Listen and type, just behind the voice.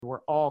we're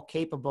all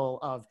capable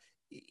of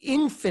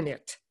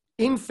infinite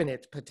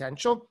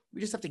potential.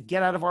 We just have to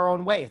get out of our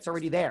own way. It's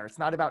already there. It's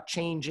not about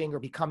changing or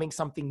becoming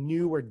something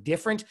new or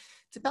different.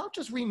 It's about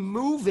just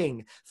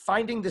removing,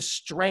 finding the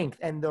strength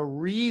and the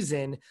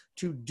reason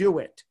to do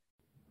it.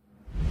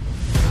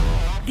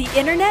 The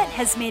internet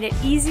has made it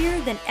easier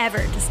than ever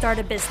to start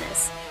a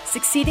business.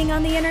 Succeeding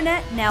on the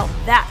internet, now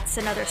that's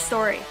another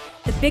story.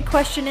 The big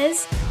question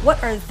is,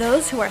 what are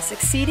those who are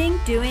succeeding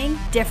doing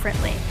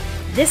differently?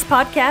 This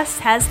podcast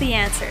has the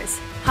answers.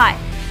 Hi,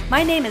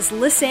 my name is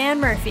Lisanne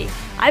Murphy.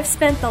 I've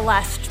spent the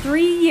last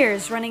 3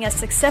 years running a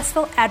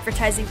successful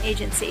advertising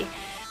agency.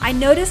 I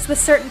noticed with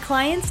certain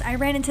clients, I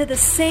ran into the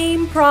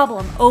same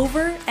problem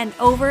over and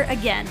over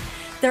again.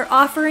 Their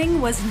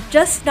offering was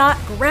just not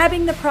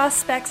grabbing the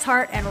prospect's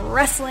heart and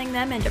wrestling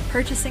them into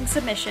purchasing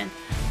submission.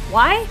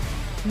 Why?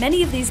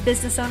 Many of these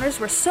business owners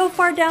were so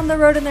far down the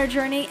road in their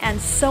journey and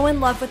so in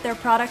love with their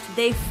product,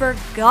 they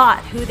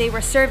forgot who they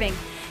were serving,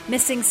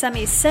 missing some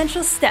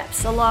essential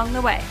steps along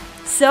the way.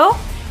 So,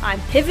 I'm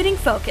pivoting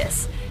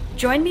focus.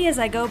 Join me as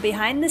I go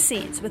behind the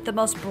scenes with the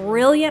most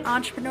brilliant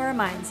entrepreneur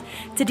minds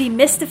to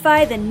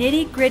demystify the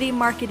nitty-gritty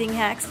marketing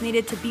hacks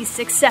needed to be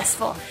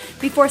successful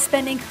before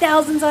spending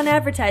thousands on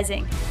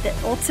advertising that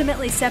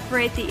ultimately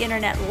separate the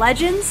internet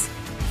legends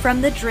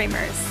from the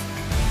dreamers.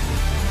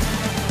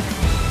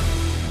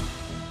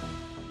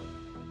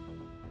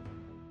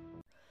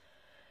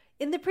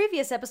 In the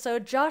previous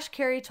episode, Josh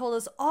Cary told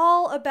us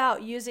all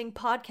about using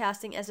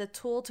podcasting as a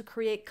tool to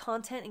create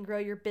content and grow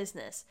your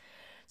business.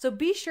 So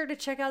be sure to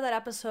check out that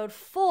episode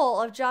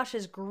full of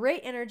Josh's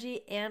great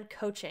energy and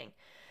coaching.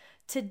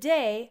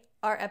 Today,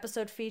 our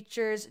episode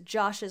features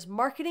Josh's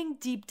marketing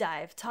deep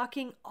dive,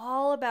 talking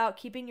all about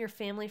keeping your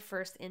family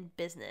first in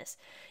business.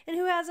 And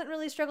who hasn't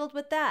really struggled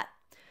with that?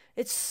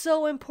 It's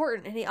so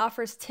important, and he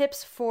offers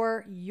tips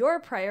for your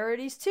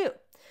priorities too.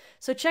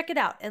 So check it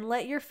out and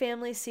let your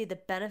family see the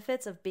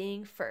benefits of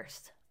being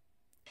first.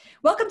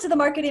 Welcome to the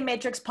Marketing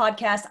Matrix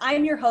podcast. I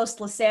am your host,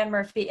 Lisanne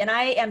Murphy, and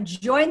I am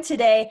joined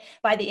today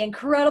by the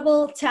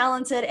incredible,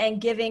 talented,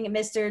 and giving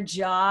Mr.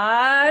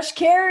 Josh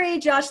Cary.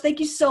 Josh, thank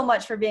you so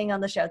much for being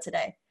on the show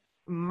today.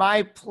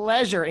 My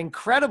pleasure.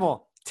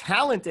 Incredible,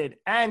 talented,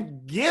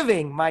 and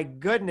giving. My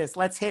goodness,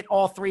 let's hit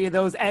all three of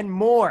those and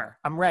more.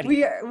 I'm ready.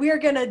 We are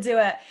going to do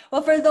it.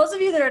 Well, for those of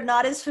you that are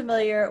not as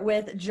familiar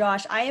with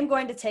Josh, I am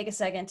going to take a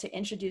second to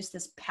introduce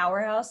this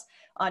powerhouse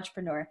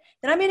entrepreneur.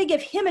 Then I'm going to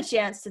give him a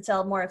chance to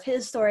tell more of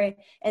his story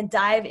and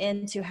dive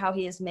into how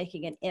he is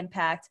making an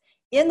impact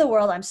in the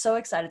world. I'm so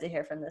excited to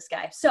hear from this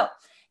guy. So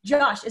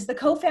Josh is the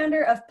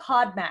co-founder of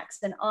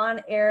PodMax, an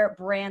on-air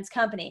brands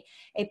company,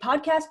 a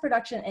podcast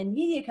production and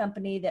media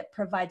company that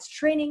provides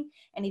training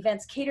and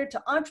events catered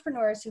to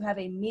entrepreneurs who have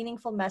a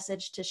meaningful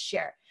message to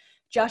share.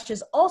 Josh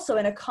is also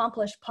an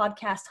accomplished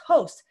podcast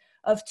host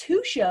of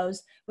 2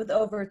 shows with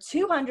over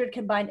 200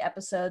 combined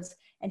episodes,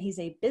 and he's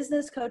a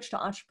business coach to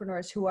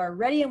entrepreneurs who are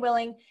ready and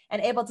willing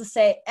and able to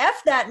say,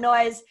 F that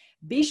noise.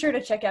 Be sure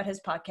to check out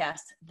his podcast,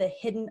 The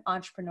Hidden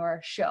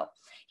Entrepreneur Show.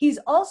 He's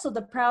also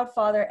a proud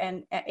father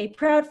and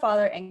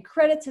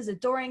credits his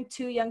adoring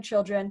 2 young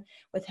children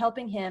with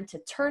helping him to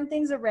turn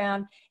things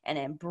around and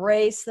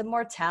embrace the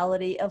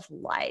mortality of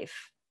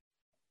life.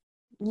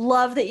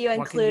 Love that you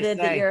included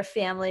that you're a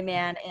family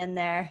man in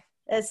there.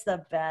 It's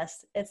the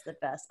best. It's the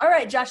best. All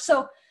right, Josh.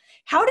 So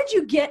how did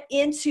you get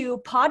into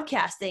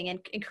podcasting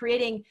and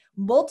creating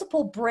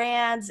multiple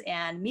brands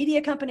and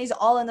media companies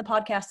all in the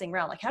podcasting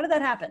realm? Like, how did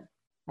that happen?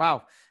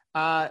 Wow.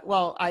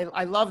 Well,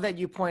 I love that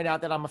you point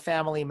out that I'm a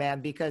family man,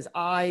 because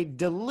I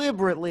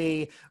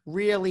deliberately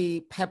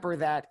really pepper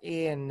that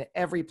in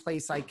every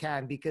place I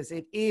can, because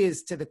it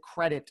is to the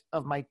credit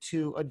of my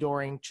 2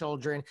 adoring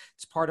children.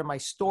 It's part of my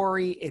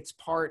story. It's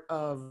part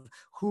of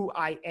who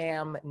I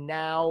am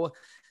now.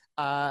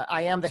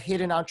 I am the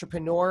hidden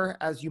entrepreneur,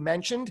 as you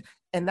mentioned,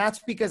 and that's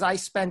because I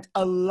spent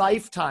a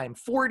lifetime,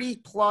 40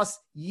 plus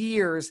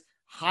years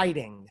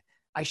hiding.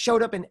 I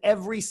showed up in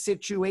every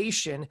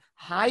situation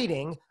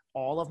hiding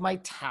all of my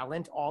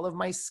talent, all of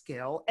my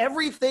skill,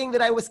 everything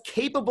that I was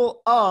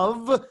capable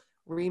of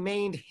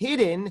remained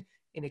hidden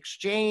in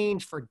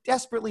exchange for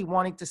desperately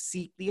wanting to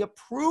seek the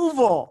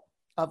approval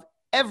of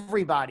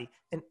everybody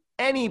and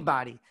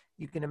anybody.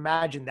 You can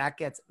imagine that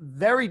gets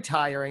very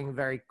tiring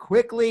very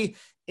quickly,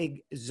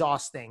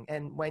 exhausting.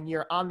 And when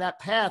you're on that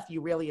path, you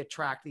really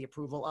attract the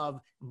approval of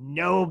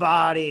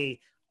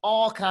nobody.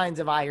 All kinds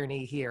of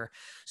irony here.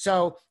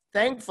 So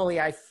thankfully,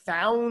 I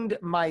found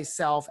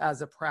myself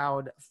as a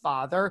proud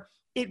father.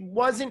 It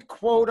wasn't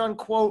quote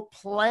unquote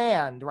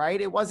planned,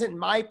 right? It wasn't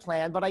my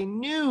plan, but I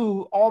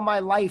knew all my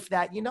life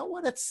that, you know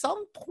what, at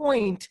some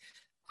point,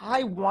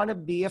 I want to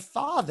be a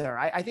father.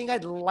 I think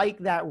I'd like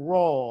that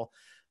role,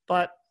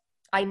 but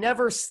I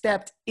never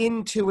stepped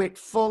into it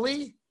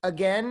fully.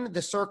 Again,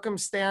 the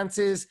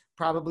circumstances,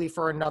 probably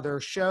for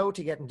another show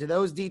to get into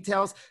those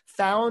details,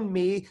 found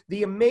me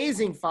the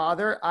amazing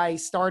father. I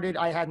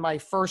had my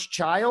first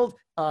child,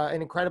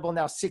 an incredible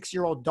now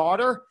 6-year-old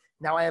daughter.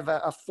 Now I have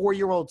a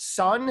 4-year-old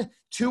son,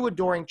 2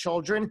 adoring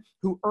children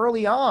who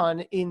early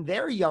on in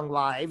their young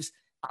lives,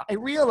 I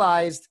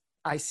realized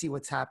I see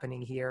what's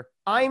happening here.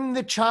 I'm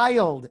the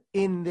child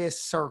in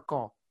this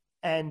circle.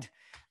 And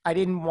I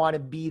didn't want to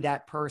be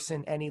that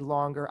person any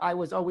longer. I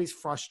was always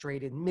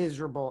frustrated,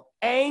 miserable,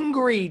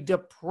 angry,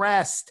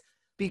 depressed,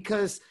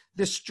 because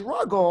the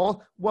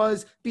struggle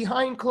was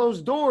behind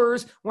closed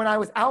doors when I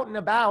was out and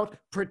about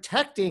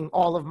protecting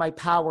all of my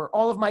power,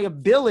 all of my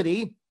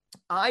ability.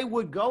 I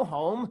would go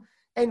home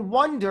and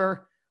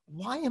wonder,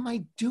 why am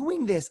I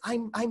doing this?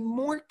 I'm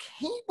more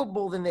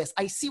capable than this.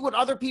 I see what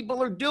other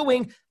people are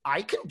doing.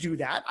 I can do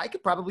that. I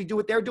could probably do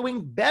what they're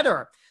doing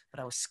better.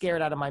 But I was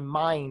scared out of my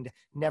mind,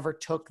 never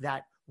took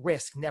that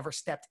risk, never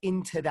stepped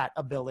into that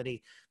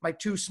ability. My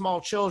two small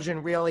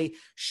children really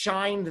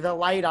shined the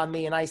light on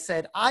me. And I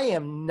said, I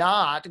am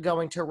not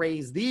going to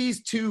raise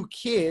these two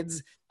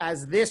kids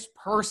as this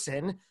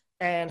person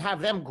and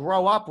have them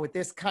grow up with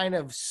this kind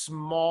of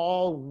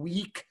small,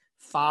 weak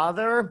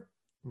father.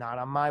 Not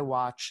on my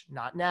watch,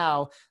 not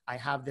now. I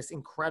have this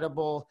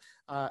incredible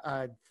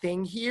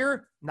thing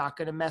here, not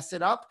going to mess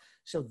it up.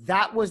 So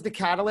that was the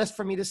catalyst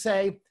for me to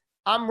say,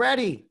 I'm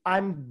ready.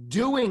 I'm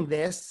doing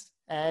this.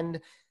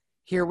 And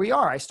here we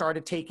are. I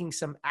started taking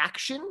some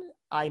action.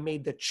 I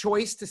made the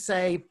choice to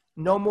say,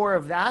 no more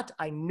of that.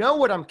 I know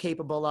what I'm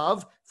capable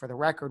of. For the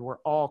record, we're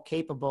all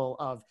capable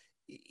of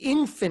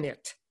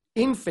infinite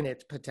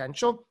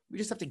potential. We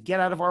just have to get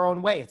out of our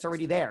own way. It's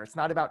already there. It's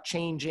not about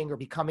changing or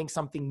becoming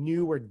something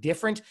new or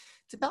different.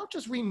 It's about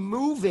just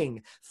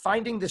removing,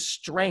 finding the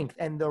strength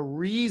and the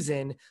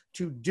reason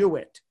to do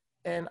it.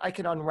 And I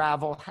can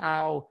unravel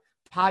how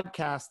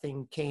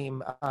podcasting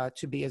came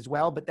to be as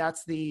well, but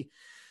that's the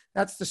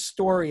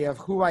story of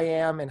who I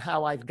am and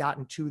how I've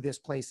gotten to this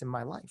place in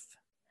my life.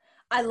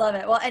 I love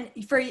it. Well, and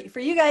for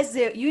you guys,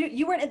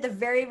 you weren't at the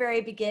very,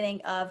 very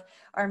beginning of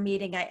our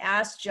meeting. I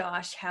asked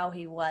Josh how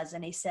he was,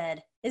 and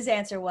his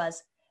answer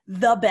was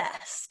the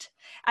best.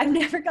 I've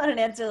never got an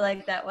answer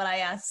like that when I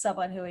asked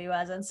someone who he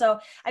was. And so,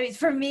 I mean,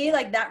 for me,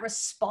 like, that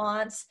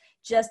response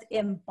just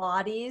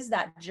embodies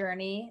that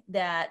journey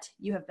that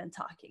you have been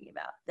talking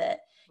about, that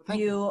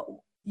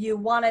you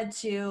wanted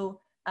to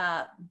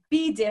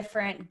be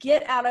different,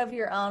 get out of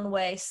your own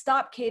way,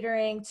 stop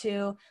catering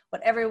to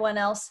what everyone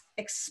else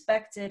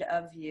expected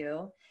of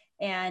you,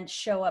 and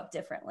show up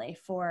differently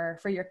for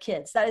your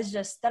kids. That is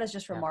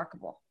just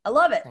remarkable. I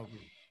love it.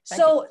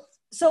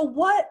 So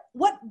what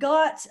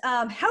got,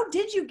 how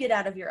did you get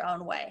out of your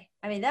own way?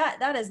 I mean,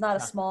 that is not a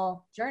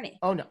small journey.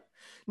 Oh,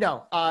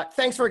 no.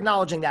 Thanks for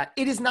acknowledging that.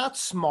 It is not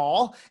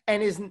small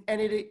and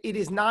it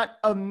is not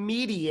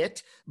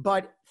immediate,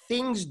 but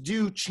things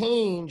do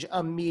change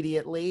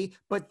immediately.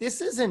 But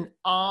this is an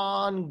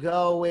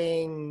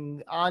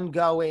ongoing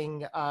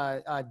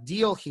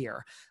deal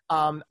here.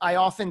 I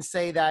often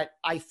say that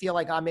I feel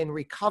like I'm in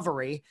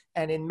recovery,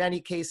 and in many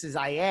cases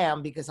I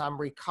am, because I'm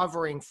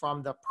recovering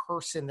from the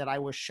person that I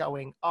was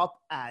showing up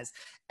as.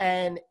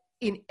 And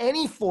in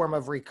any form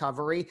of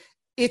recovery,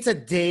 it's a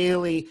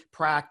daily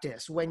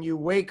practice. When you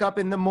wake up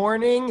in the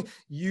morning,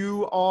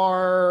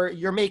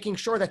 you're making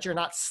sure that you're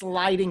not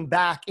sliding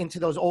back into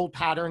those old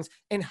patterns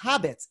and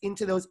habits,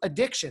 into those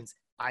addictions.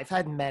 I've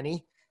had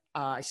many.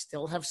 I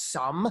still have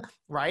some,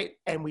 right?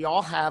 And we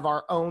all have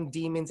our own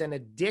demons and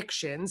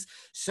addictions.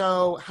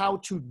 So how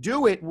to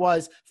do it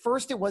was,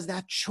 first, it was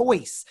that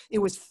choice. It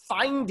was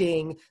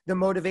finding the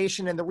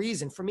motivation and the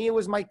reason. For me, it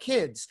was my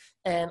kids.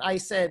 And I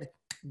said,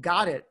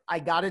 got it. I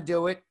got to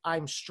do it.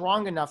 I'm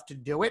strong enough to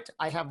do it.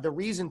 I have the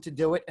reason to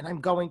do it, and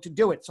I'm going to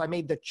do it. So I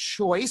made the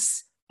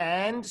choice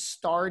and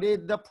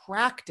started the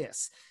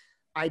practice.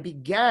 I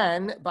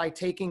began by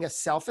taking a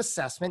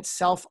self-assessment.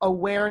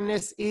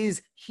 Self-awareness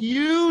is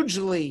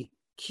hugely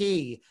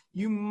key.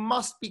 You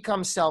must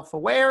become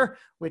self-aware,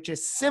 which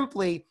is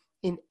simply,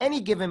 in any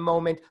given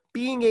moment,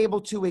 being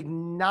able to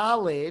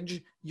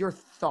acknowledge your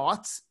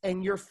thoughts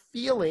and your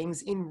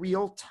feelings in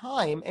real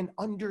time and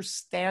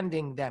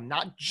understanding them,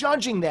 not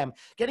judging them,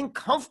 getting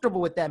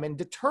comfortable with them and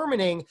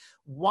determining,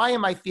 why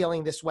am I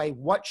feeling this way?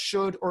 What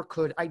should or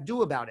could I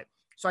do about it?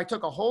 So I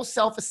took a whole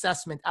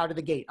self-assessment out of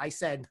the gate. I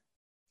said,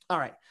 all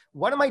right,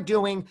 what am I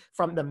doing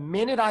from the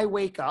minute I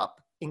wake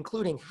up,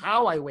 including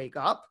how I wake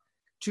up,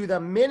 to the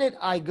minute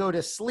I go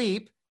to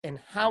sleep and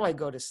how I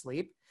go to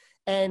sleep?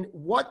 And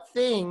what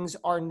things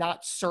are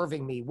not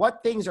serving me?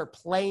 What things are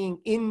playing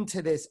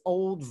into this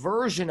old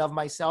version of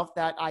myself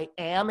that I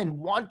am and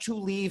want to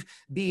leave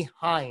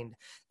behind?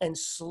 And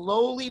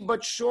slowly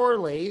but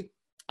surely,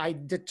 I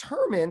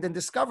determined and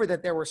discovered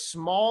that there were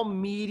small,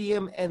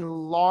 medium, and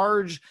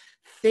large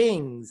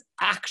things,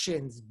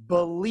 actions,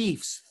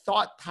 beliefs,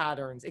 thought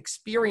patterns,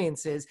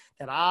 experiences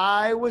that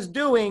I was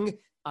doing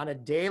on a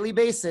daily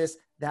basis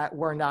that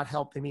were not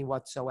helping me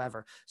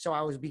whatsoever. So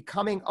I was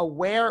becoming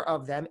aware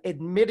of them,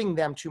 admitting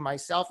them to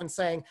myself and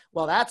saying,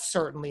 well, that's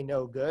certainly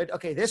no good.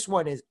 Okay, this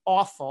one is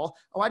awful.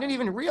 Oh, I didn't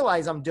even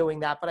realize I'm doing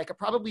that, but I could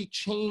probably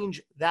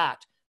change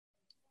that.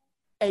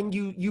 And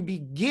you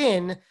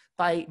begin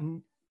by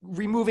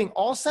removing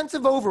all sense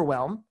of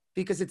overwhelm,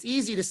 because it's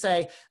easy to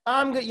say,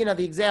 the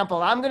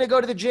example, I'm going to go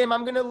to the gym,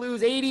 I'm going to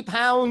lose 80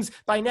 pounds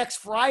by next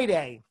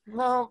Friday.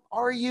 Well,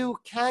 are you?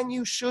 Can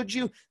you? Should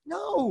you?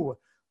 No.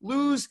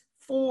 Lose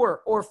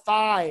 4 or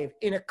 5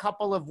 in a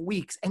couple of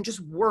weeks and just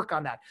work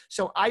on that.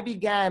 So I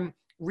began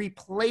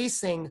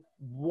replacing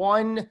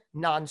one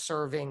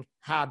non-serving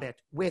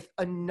habit with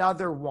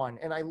another one.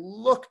 And I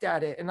looked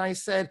at it and I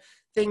said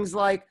things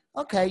like,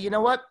 okay, you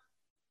know what?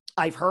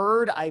 I've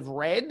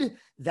read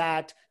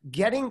that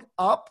getting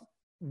up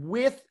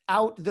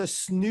without the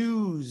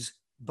snooze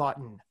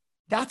button,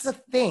 that's a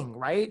thing,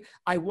 right?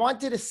 I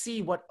wanted to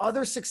see what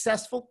other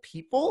successful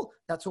people,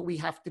 that's what we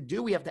have to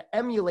do. We have to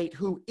emulate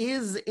who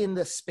is in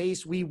the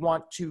space we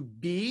want to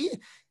be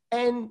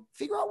and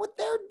figure out what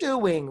they're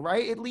doing,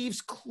 right? It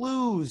leaves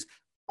clues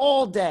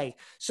all day.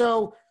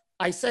 So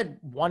I said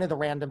one of the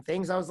random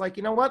things, I was like,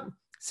 you know what?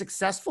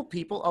 Successful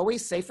people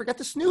always say, forget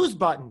the snooze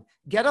button.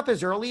 Get up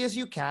as early as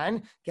you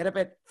can. Get up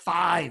at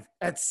 5,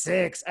 at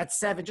 6, at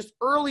 7, just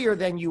earlier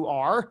than you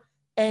are.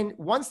 And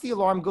once the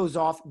alarm goes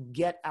off,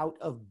 get out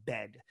of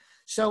bed.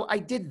 So I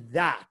did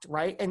that,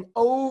 right? And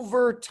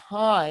over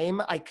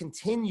time, I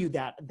continued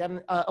that.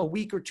 Then a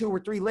week or 2 or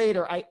 3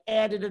 later, I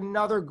added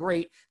another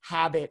great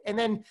habit. And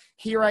then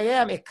here I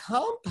am. It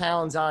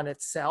compounds on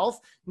itself.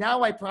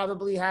 Now I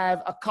probably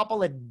have a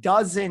couple of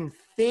dozen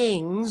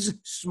things,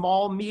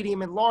 small,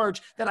 medium, and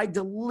large, that I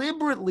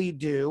deliberately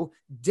do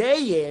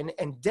day in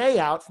and day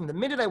out from the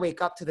minute I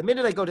wake up to the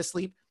minute I go to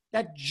sleep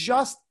that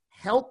just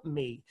help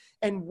me.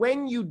 And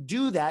when you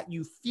do that,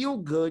 you feel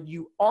good,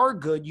 you are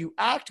good, you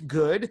act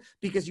good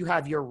because you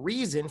have your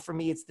reason. For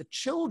me, it's the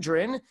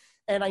children,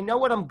 and I know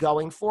what I'm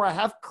going for. I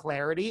have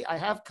clarity, I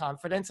have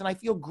confidence, and I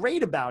feel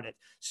great about it.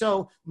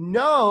 So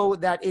know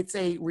that it's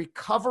a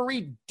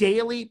recovery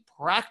daily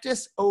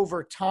practice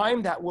over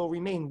time that will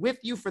remain with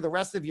you for the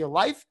rest of your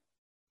life.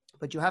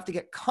 But you have to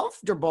get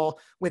comfortable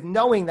with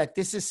knowing that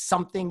this is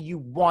something you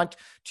want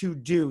to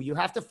do. You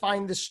have to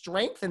find the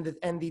strength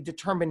and the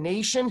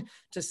determination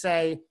to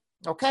say,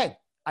 okay,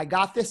 I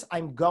got this.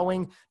 I'm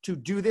going to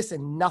do this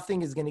and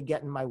nothing is going to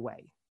get in my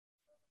way.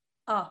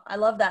 Oh, I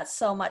love that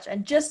so much.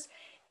 And just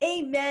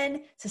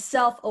amen to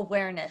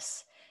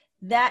self-awareness.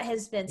 That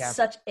has been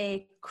such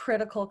a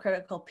critical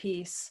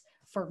piece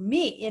for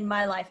me in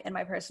my life and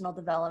my personal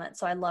development.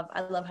 So I love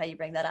how you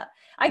bring that up.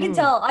 I can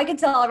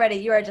tell already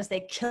you are just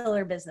a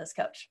killer business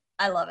coach.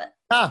 I love it.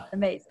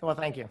 Amazing. Well,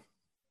 thank you.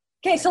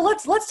 Okay. So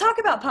let's talk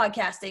about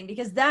podcasting,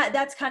 because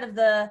that's kind of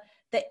the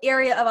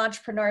area of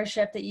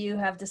entrepreneurship that you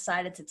have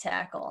decided to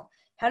tackle.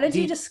 How did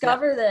you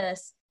discover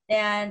this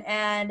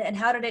and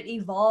how did it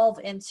evolve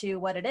into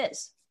what it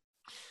is?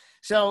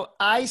 So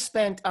I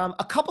spent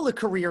a couple of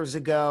careers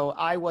ago,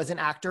 I was an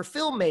actor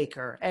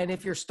filmmaker. And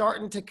if you're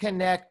starting to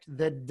connect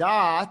the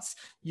dots,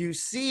 you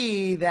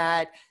see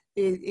that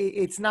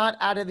it's not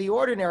out of the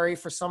ordinary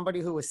for somebody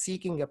who is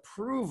seeking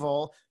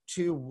approval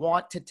to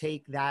want to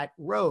take that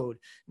road.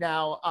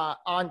 Now,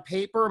 on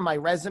paper, my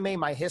resume,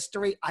 my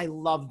history, I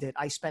loved it.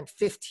 I spent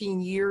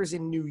 15 years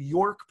in New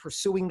York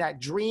pursuing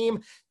that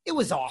dream. It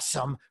was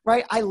awesome,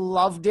 right? I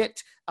loved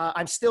it.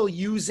 I'm still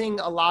using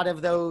a lot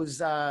of those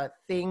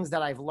things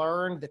that I've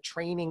learned, the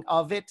training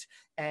of it.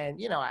 And,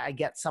 you know, I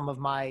get some of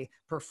my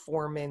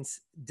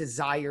performance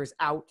desires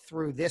out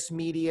through this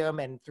medium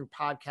and through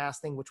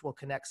podcasting, which will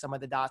connect some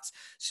of the dots.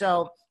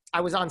 So I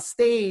was on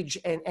stage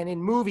and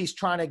in movies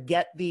trying to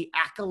get the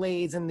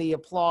accolades and the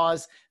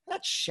applause.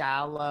 That's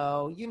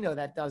shallow. You know,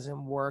 that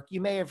doesn't work.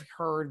 You may have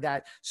heard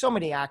that so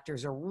many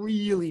actors are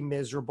really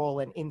miserable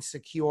and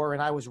insecure.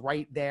 And I was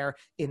right there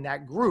in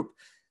that group.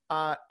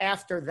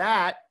 After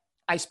that,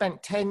 I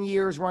spent 10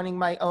 years running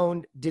my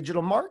own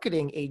digital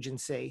marketing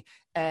agency.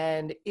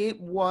 And it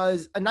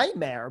was a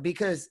nightmare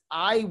because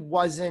I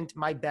wasn't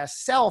my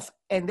best self.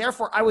 And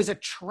therefore, I was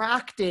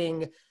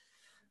attracting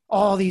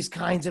all these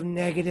kinds of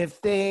negative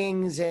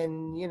things.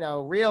 And, you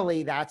know,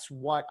 really that's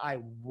what I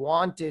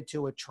wanted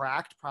to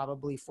attract,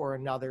 probably for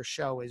another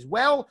show as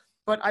well.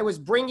 But I was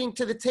bringing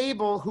to the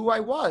table who I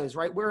was,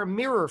 right? We're a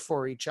mirror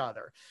for each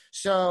other.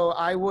 So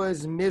I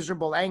was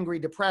miserable, angry,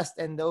 depressed,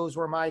 and those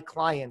were my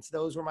clients.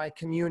 Those were my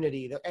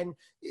community. And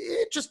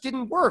it just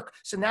didn't work.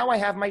 So now I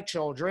have my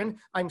children.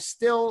 I'm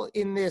still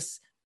in this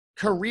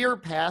career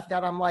path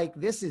that I'm like,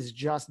 this is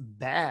just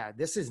bad.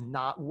 This is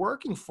not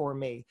working for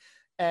me.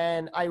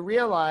 And I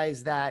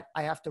realized that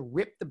I have to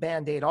rip the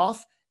Band-Aid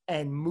off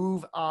and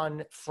move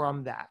on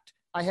from that.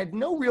 I had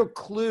no real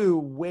clue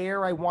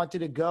where I wanted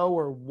to go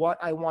or what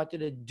I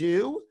wanted to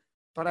do,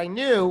 but I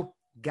knew,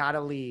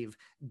 gotta leave,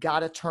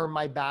 gotta turn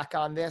my back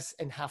on this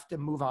and have to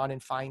move on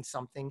and find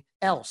something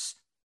else.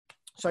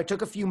 So I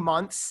took a few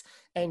months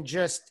and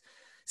just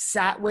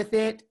sat with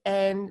it,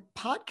 and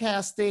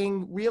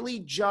podcasting really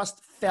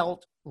just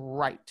felt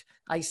right.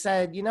 I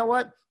said, you know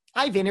what?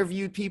 I've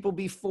interviewed people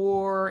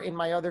before in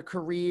my other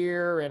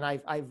career, and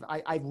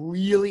I've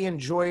really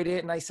enjoyed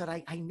it. And I said,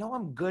 I know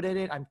I'm good at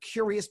it. I'm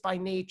curious by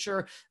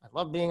nature. I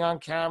love being on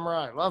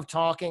camera. I love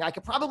talking. I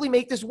could probably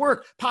make this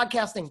work.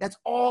 Podcasting, that's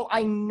all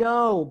I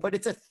know, but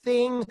it's a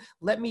thing.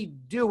 Let me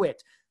do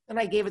it. And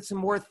I gave it some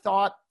more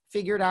thought,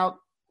 figured out,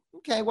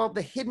 okay, well,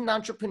 the hidden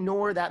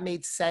entrepreneur, that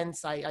made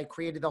sense. I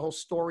created the whole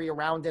story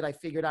around it. I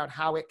figured out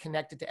how it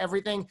connected to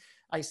everything.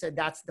 I said,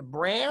 that's the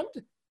brand.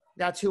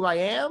 That's who I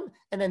am.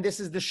 And then this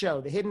is the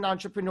show, the Hidden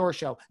Entrepreneur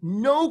Show.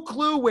 No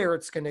clue where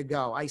it's going to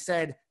go. I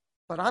said,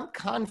 but I'm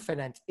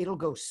confident it'll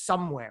go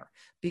somewhere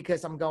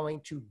because I'm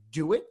going to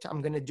do it.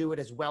 I'm going to do it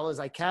as well as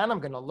I can.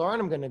 I'm going to learn.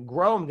 I'm going to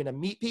grow. I'm going to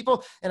meet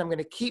people. And I'm going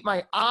to keep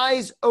my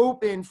eyes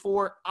open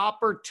for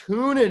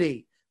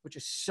opportunity, which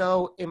is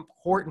so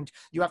important.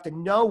 You have to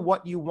know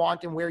what you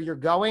want and where you're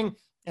going,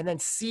 and then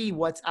see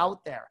what's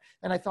out there.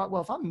 And I thought,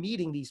 well, if I'm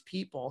meeting these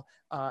people,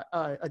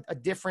 a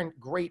different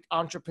great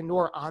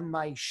entrepreneur on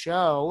my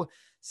show,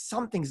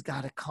 something's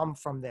got to come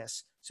from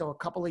this. So a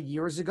couple of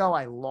years ago,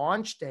 I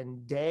launched,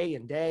 and day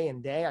and day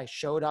and day, I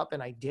showed up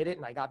and I did it,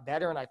 and I got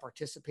better, and I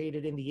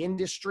participated in the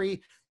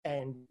industry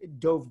and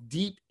dove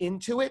deep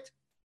into it.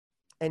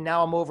 And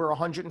now I'm over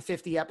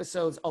 150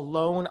 episodes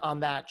alone on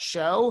that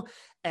show.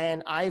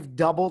 And I've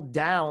doubled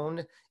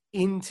down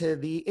into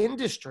the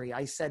industry.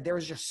 I said,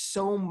 there's just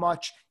so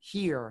much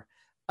here.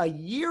 A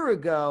year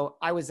ago,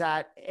 I was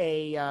at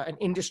an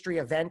industry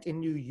event in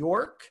New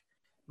York.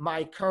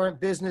 My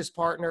current business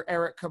partner,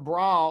 Eric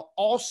Cabral,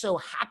 also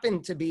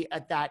happened to be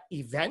at that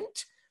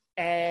event.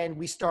 And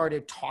we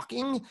started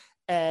talking.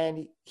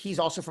 And he's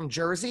also from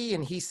Jersey.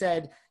 And he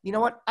said, you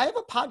know what? I have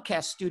a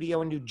podcast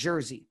studio in New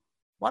Jersey.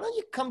 Why don't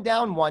you come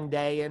down one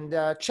day and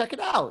check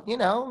it out? You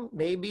know,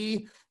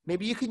 maybe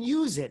you can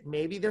use it.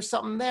 Maybe there's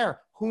something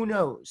there. Who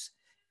knows?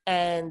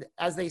 And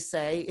as they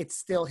say, it's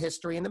still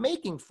history in the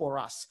making for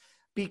us,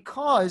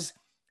 because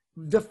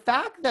the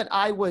fact that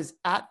I was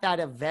at that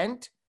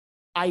event,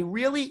 I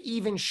really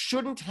even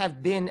shouldn't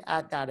have been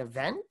at that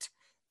event.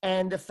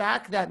 And the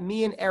fact that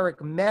me and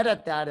Eric met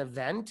at that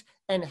event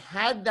and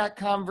had that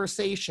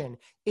conversation,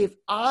 if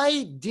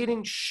I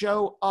didn't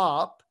show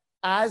up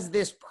as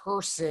this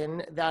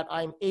person that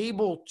I'm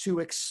able to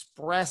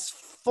express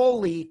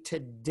fully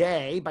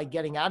today by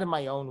getting out of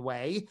my own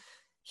way,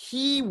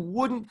 he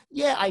wouldn't,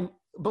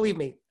 believe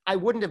me, I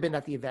wouldn't have been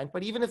at the event,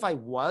 but even if I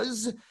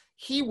was,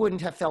 he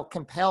wouldn't have felt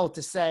compelled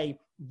to say,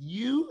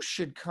 you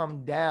should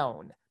come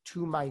down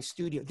to my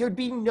studio. There'd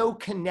be no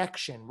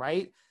connection,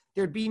 right?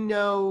 There'd be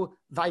no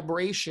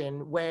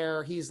vibration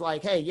where he's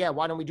like, hey, yeah,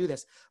 why don't we do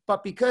this?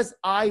 But because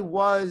I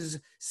was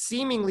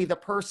seemingly the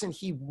person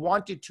he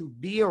wanted to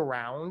be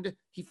around,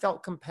 he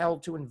felt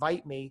compelled to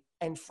invite me.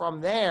 And from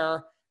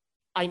there,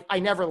 I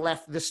never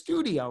left the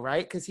studio,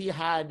 right? Because he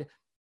had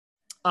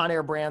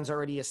on-air brands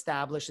already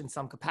established in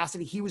some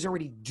capacity. He was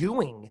already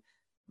doing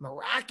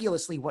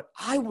miraculously what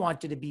I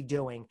wanted to be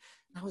doing.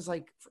 I was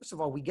like, first of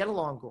all, we get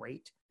along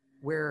great.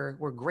 We're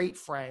great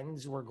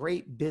friends. We're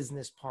great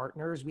business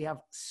partners. We have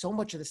so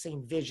much of the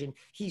same vision.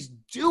 He's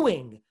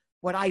doing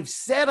what I've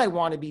said I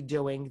want to be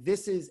doing.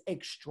 This is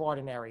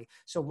extraordinary.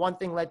 So one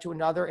thing led to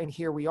another, and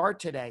here we are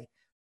today.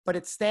 But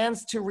it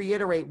stands to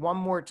reiterate one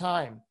more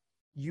time.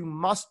 You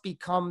must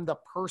become the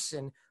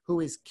person who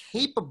is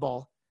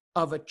capable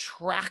of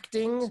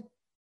attracting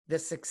the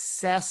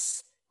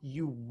success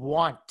you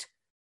want.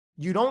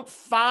 You don't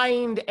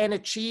find and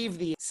achieve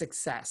the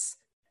success.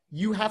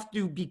 You have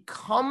to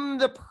become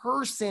the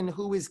person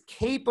who is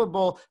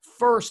capable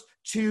first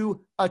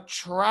to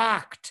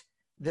attract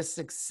the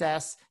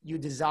success you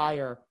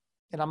desire.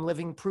 And I'm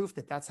living proof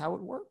that that's how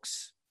it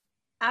works.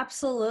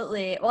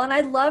 Absolutely. Well, and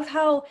I love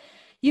how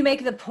you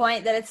make the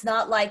point that it's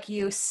not like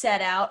you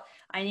set out,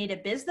 I need a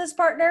business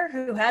partner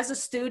who has a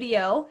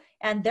studio,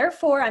 and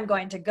therefore I'm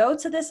going to go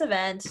to this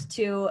event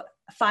to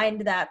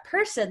find that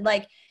person.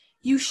 Like,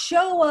 you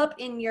show up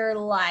in your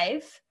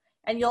life,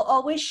 and you'll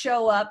always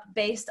show up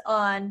based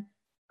on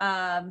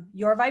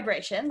your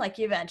vibration, like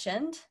you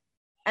mentioned.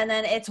 And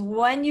then it's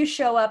when you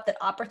show up that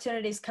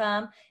opportunities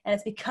come, and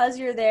it's because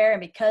you're there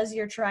and because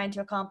you're trying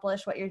to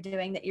accomplish what you're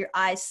doing that your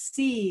eyes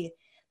see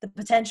the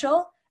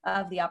potential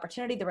of the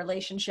opportunity, the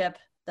relationship,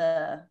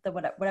 the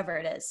whatever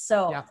it is.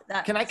 So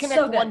yeah. Can I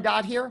connect one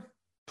dot here?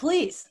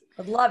 Please.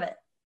 I'd love it.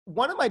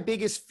 One of my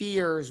biggest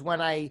fears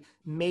when I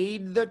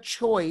made the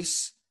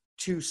choice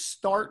to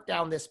start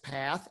down this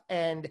path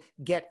and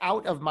get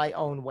out of my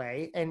own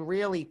way and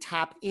really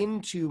tap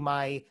into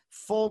my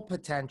full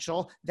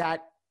potential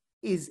that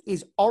is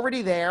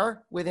already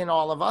there within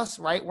all of us,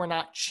 right? We're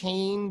not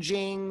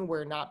changing.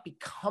 We're not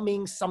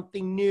becoming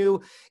something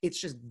new.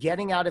 It's just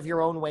getting out of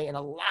your own way and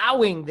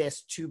allowing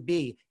this to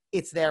be.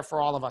 It's there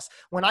for all of us.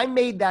 When I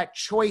made that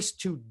choice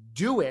to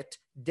do it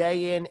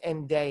day in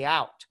and day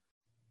out,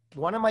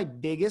 one of my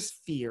biggest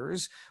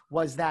fears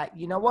was that,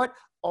 you know what?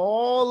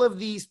 All of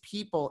these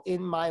people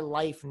in my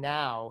life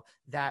now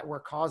that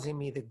were causing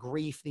me the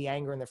grief, the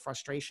anger, and the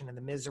frustration and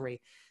the misery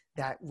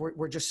that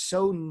were just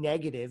so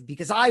negative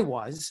because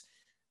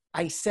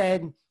I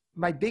said,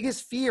 my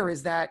biggest fear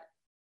is that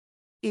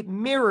it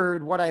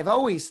mirrored what I've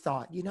always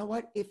thought. You know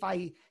what? If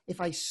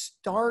I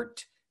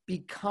start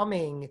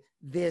becoming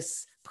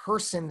this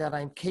person that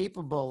I'm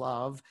capable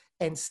of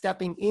and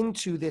stepping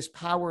into this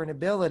power and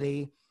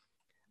ability,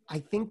 I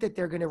think that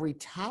they're going to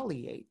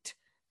retaliate.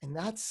 And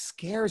that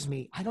scares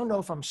me. I don't know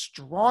if I'm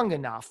strong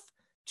enough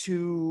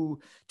to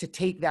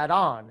take that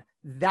on.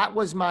 That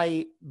was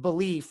my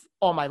belief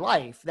all my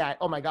life, that,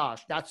 oh my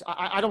gosh,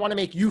 I don't want to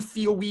make you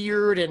feel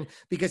weird. And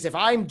because if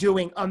I'm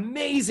doing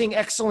amazing,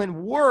 excellent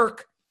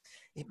work,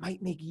 it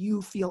might make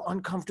you feel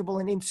uncomfortable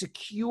and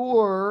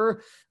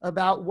insecure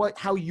about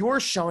how you're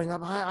showing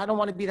up. I don't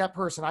want to be that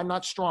person. I'm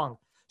not strong.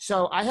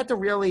 So I had to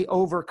really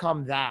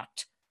overcome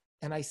that.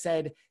 And I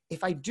said,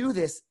 if I do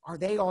this, are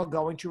they all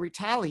going to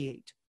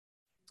retaliate?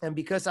 And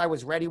because I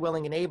was ready,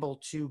 willing, and able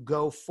to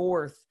go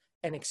forth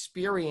and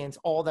experience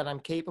all that I'm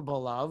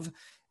capable of,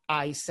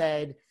 I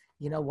said,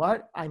 you know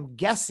what? I'm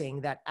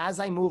guessing that as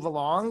I move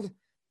along,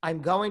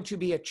 I'm going to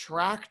be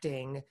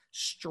attracting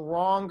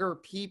stronger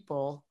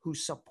people who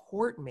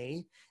support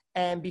me.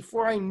 And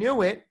before I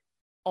knew it,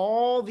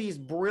 all these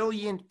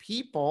brilliant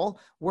people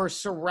were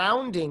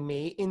surrounding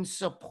me in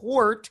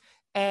support,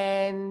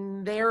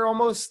 and they're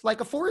almost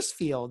like a force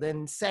field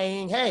and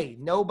saying, hey,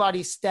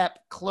 nobody step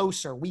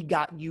closer. We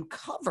got you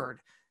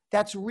covered.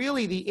 That's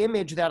really the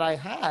image that I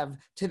have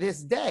to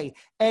this day.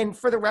 And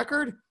for the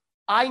record,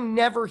 I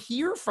never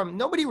hear from,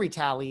 nobody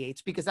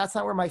retaliates, because that's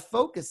not where my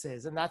focus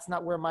is and that's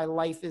not where my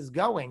life is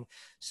going.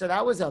 So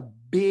that was a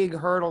big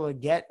hurdle to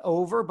get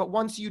over. But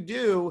once you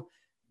do,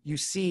 you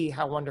see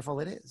how wonderful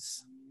it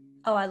is.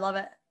 Oh, I love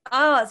it.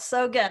 Oh, it's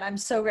so good. I'm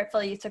so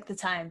grateful you took the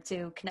time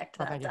to connect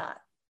to that dot.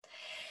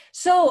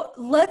 So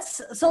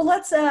let's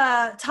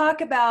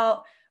talk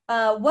about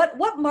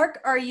what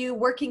mark are you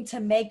working to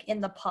make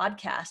in the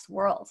podcast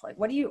world? Like,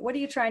 what are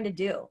you trying to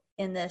do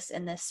in this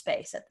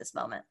space at this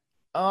moment?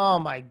 Oh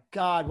my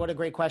God, what a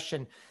great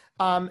question.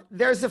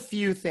 There's a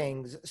few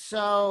things.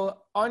 So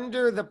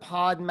under the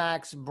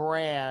PodMax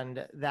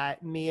brand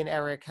that me and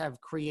Eric have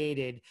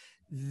created,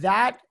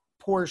 that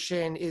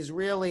portion is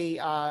really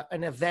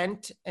an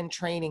event and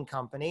training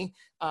company.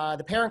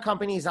 The parent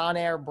company is On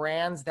Air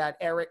Brands that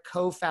Eric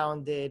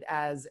co-founded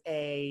as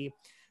a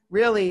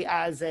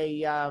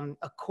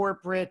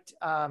corporate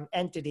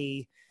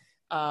entity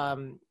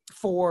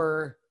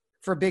for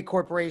big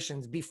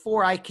corporations.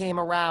 Before I came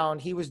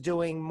around, he was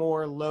doing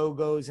more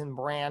logos and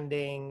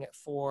branding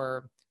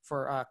for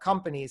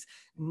companies.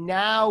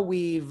 Now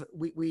we've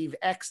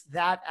X'd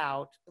that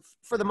out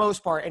for the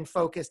most part and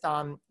focused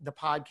on the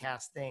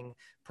podcasting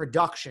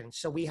production.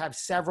 So we have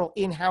several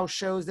in-house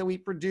shows that we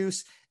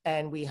produce,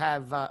 and we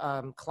have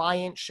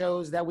client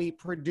shows that we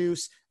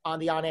produce on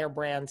the On Air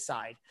brand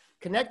side.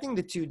 Connecting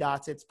the two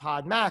dots, it's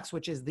PodMax,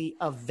 which is the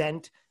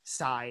event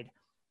side.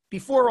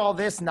 Before all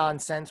this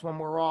nonsense, when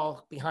we're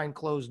all behind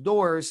closed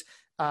doors,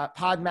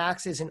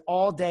 PodMax is an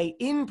all-day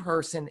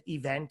in-person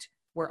event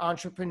where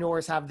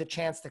entrepreneurs have the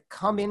chance to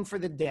come in for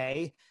the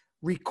day,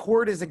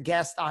 record as a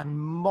guest on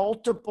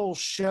multiple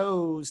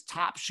shows,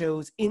 top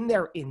shows in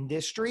their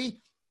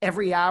industry.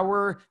 Every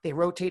hour, they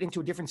rotate into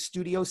a different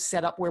studio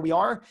set up where we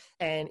are.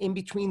 And in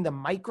between the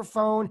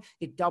microphone,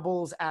 it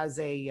doubles as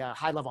a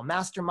high-level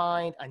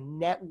mastermind, a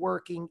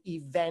networking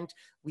event.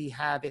 We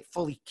have it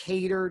fully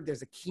catered.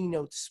 There's a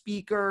keynote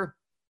speaker.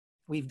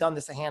 We've done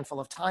this a handful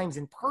of times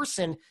in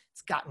person.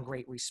 It's gotten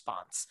great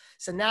response.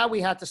 So now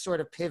we had to sort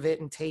of pivot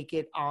and take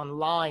it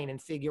online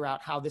and figure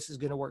out how this is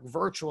going to work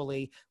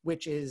virtually,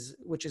 which is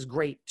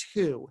great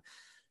too.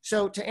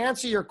 So to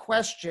answer your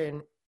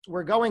question,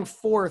 we're going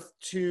forth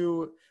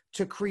to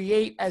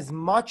create as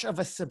much of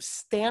a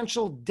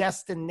substantial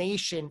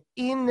destination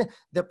in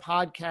the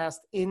podcast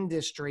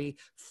industry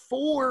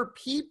for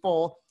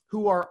people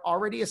who are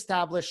already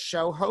established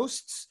show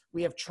hosts.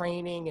 We have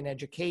training and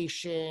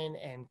education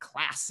and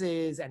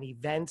classes and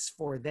events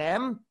for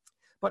them,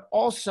 but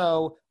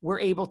also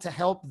we're able to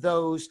help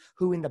those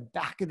who in the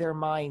back of their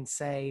mind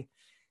say,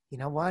 you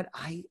know what,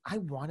 I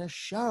want a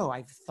show.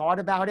 I've thought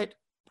about it,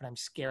 but I'm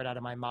scared out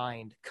of my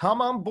mind.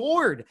 Come on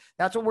board.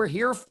 That's what we're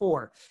here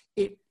for.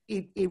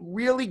 It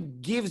really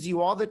gives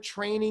you all the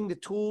training, the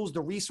tools,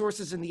 the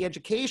resources, and the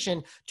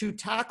education to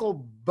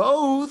tackle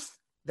both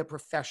the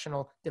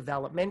professional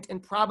development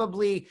and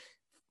probably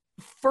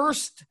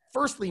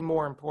firstly,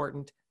 more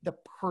important, the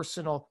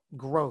personal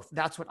growth.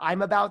 That's what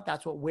I'm about.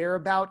 That's what we're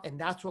about. And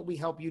that's what we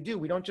help you do.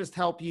 We don't just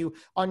help you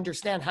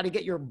understand how to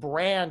get your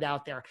brand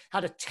out there,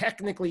 how to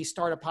technically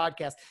start a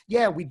podcast.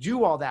 Yeah, we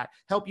do all that.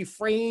 Help you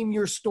frame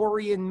your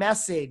story and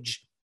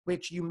message,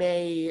 which you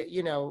may,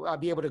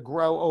 be able to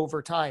grow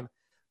over time.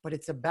 But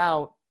it's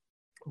about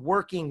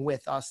working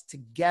with us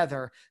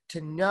together to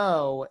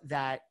know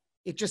that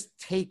it just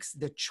takes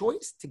the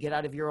choice to get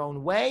out of your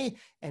own way,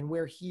 and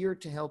we're here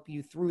to help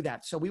you through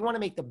that. So we want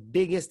to make the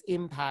biggest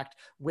impact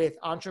with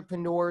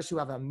entrepreneurs who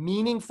have a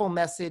meaningful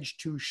message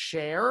to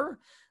share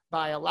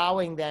by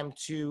allowing them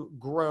to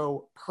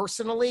grow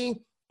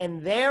personally.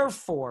 And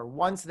therefore,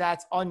 once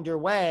that's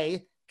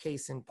underway,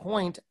 case in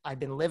point, I've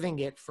been living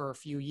it for a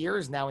few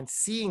years now and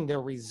seeing the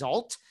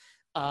result,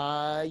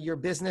 your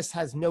business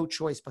has no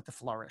choice but to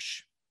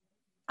flourish.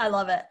 I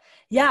love it.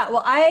 Yeah.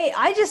 Well,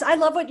 I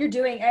love what you're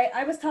doing.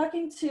 I was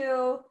talking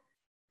to,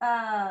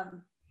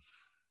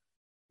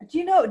 do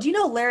you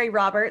know Larry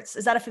Roberts?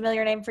 Is that a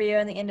familiar name for you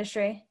in the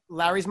industry?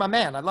 Larry's my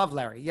man. I love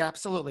Larry. Yeah,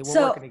 absolutely.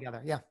 We're working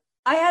together. Yeah.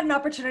 I had an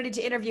opportunity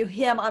to interview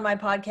him on my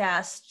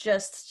podcast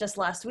just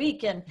last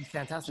week, and He's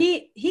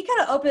fantastic. he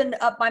kind of opened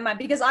up my mind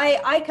because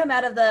I come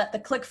out of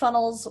the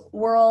ClickFunnels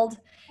world,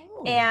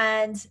 Oh,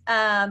 and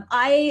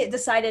I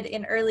decided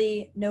in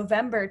early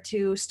November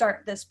to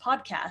start this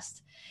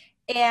podcast,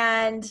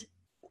 and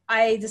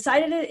I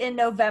decided it in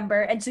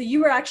November. And so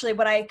you were actually,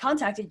 when I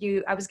contacted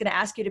you, I was going to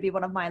ask you to be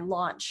one of my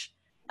launch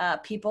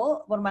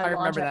people, one of my I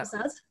launch remember that.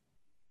 episodes.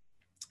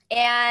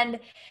 And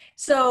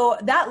so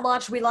that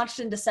launch, we launched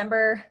in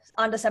December,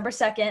 on December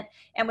 2nd.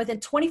 And within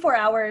 24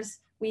 hours,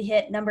 we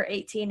hit number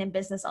 18 in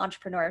business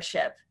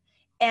entrepreneurship.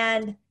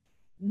 And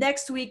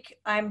next week,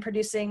 I'm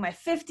producing my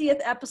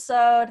 50th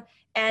episode.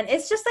 And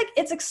it's just like,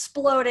 it's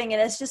exploding.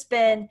 And it's just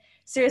been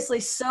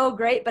seriously so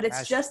great. But it's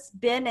Yes. just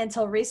been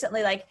until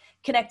recently, like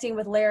connecting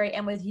with Larry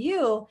and with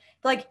you,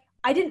 like,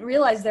 I didn't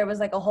realize there was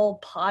like a whole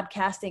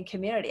podcasting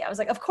community. I was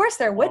like, of course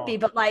there would be,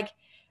 but like,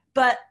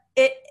 but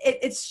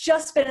it's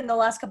just been in the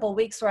last couple of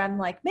weeks where I'm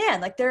like,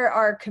 man, like there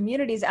are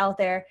communities out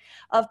there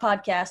of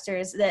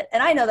podcasters that,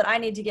 and I know that I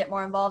need to get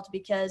more involved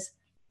because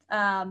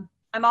I'm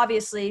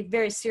obviously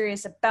very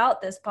serious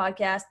about this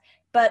podcast,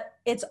 but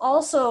it's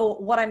also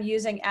what I'm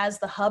using as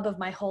the hub of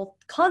my whole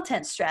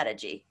content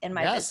strategy in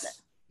my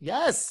business.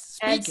 Yes.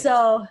 Speak And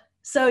it.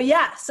 so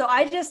yeah, so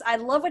I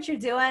love what you're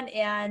doing.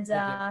 And,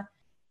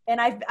 and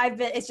I've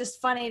been, it's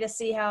just funny to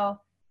see how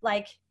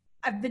like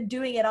I've been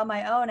doing it on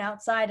my own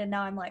outside. And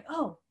now I'm like,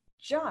 oh,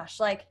 Josh,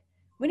 like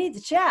we need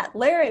to chat.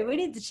 Larry, we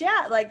need to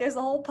chat. Like there's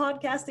a whole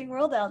podcasting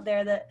world out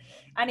there that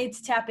I need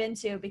to tap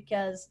into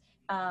because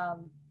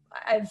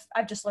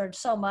I've just learned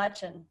so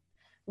much and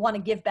want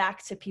to give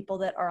back to people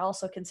that are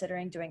also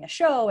considering doing a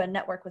show and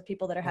network with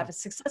people that are having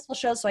successful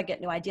shows. So I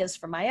get new ideas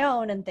for my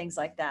own and things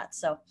like that.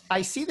 So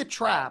I see the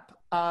trap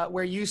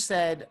where you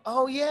said,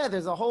 oh yeah,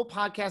 there's a whole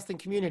podcasting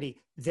community.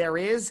 There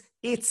is.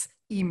 It's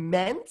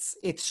immense.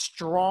 It's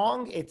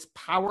strong. It's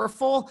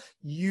powerful.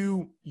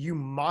 You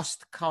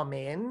must come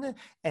in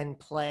and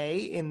play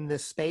in the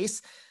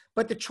space.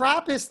 But the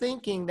trap is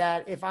thinking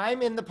that if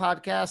I'm in the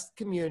podcast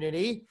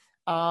community,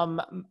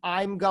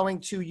 I'm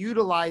going to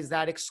utilize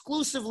that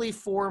exclusively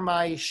for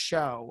my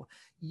show.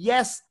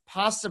 Yes,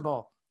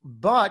 possible.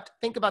 But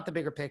think about the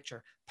bigger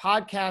picture.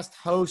 Podcast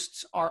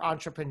hosts are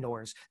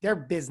entrepreneurs. They're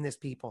business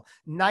people.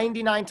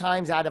 99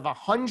 times out of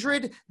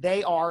 100,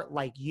 they are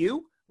like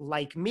you,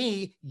 like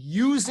me,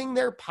 using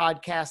their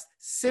podcast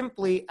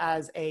simply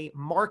as a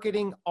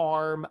marketing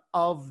arm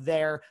of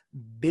their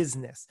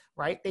business,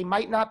 right? They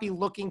might not be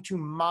looking to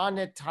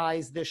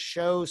monetize the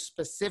show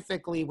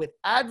specifically with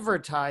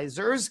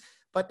advertisers,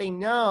 but they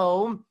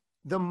know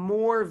the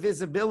more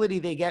visibility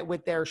they get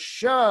with their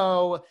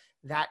show,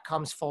 that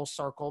comes full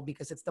circle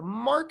because it's the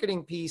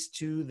marketing piece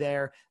to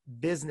their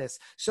business.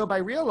 So by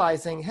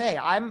realizing, hey,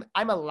 I'm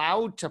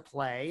allowed to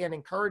play and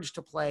encouraged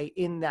to play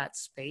in that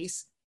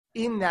space,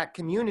 in that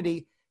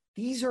community,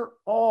 these are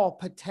all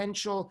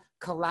potential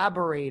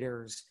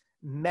collaborators,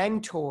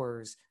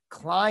 mentors,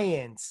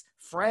 clients,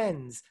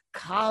 friends,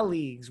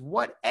 colleagues,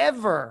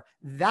 whatever.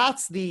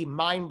 That's the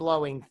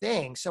mind-blowing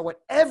thing. So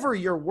whatever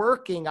you're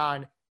working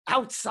on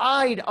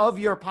outside of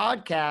your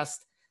podcast,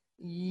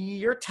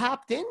 you're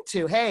tapped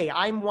into. Hey,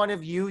 I'm one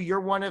of you, you're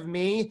one of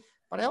me,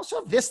 but I also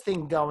have this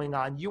thing going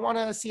on. You want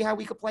to see how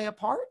we could play a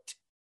part?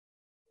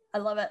 I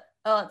love it.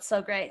 Oh, it's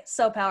so great.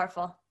 So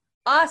powerful.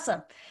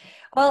 Awesome.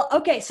 Well,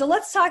 okay. So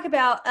let's talk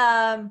about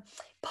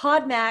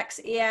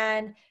PodMax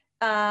and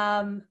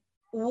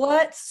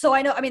so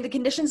I know, I mean, the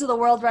conditions of the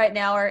world right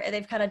now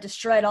they've kind of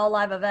destroyed all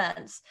live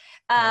events.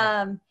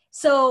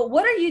 So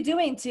what are you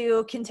doing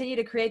to continue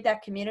to create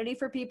that community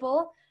for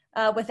people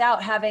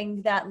without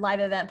having that live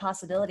event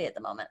possibility at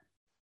the moment?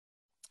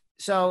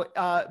 So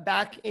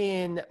back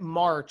in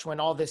March, when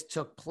all this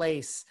took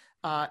place,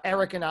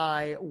 Eric and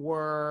I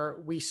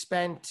we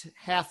spent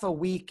half a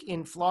week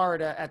in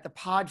Florida at the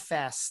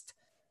PodFest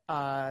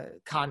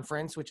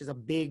conference, which is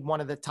one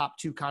of the top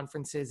 2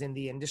 conferences in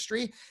the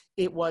industry.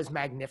 It was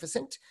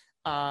magnificent.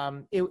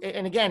 And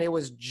again, it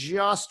was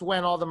just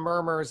when all the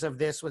murmurs of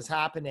this was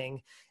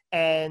happening.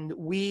 And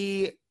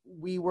we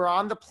were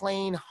on the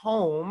plane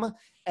home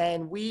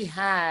and we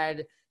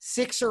had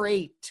 6 or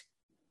 8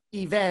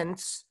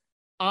 events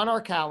on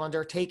our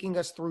calendar taking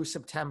us through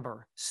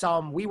September.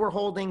 Some we were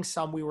holding,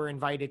 some we were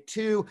invited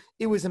to.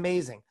 It was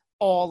amazing.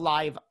 All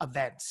live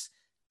events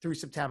through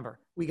September.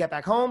 We get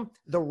back home,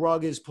 the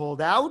rug is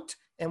pulled out,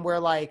 and we're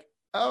like,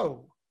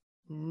 oh,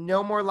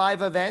 no more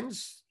live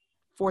events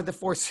for the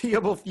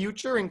foreseeable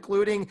future,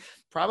 including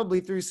probably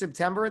through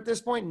September at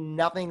this point.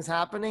 Nothing's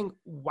happening.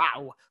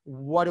 Wow,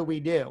 what do we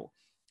do?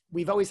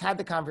 We've always had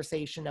the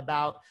conversation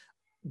about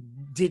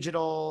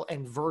digital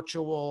and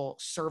virtual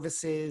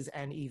services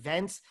and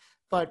events,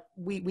 but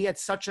we had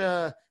such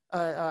a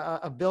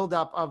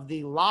buildup of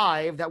the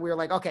live that we were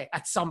like, okay,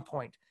 at some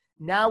point.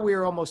 Now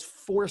we're almost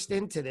forced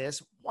into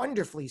this,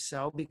 wonderfully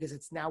so, because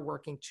it's now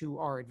working to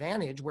our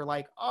advantage. We're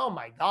like, oh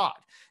my God.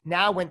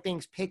 Now when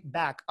things pick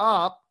back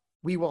up,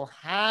 we will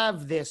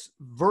have this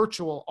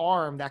virtual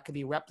arm that could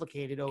be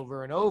replicated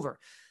over and over.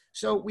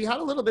 So we had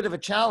a little bit of a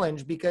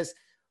challenge because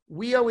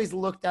we always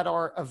looked at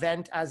our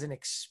event as an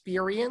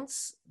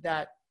experience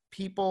that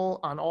people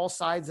on all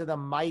sides of the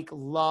mic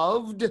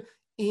loved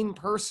in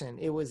person.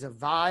 It was a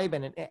vibe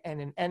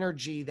and an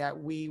energy that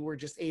we were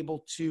just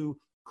able to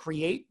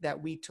create,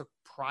 that we took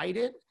pride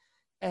in.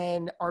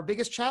 And our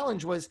biggest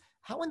challenge was,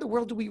 how in the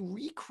world do we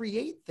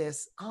recreate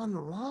this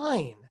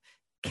online?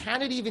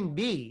 Can it even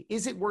be?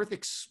 Is it worth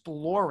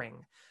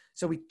exploring?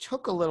 So we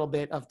took a little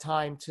bit of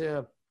time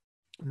to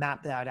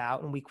map that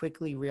out, and we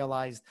quickly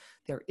realized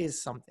there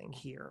is something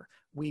here.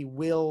 We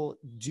will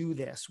do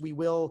this. We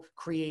will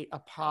create a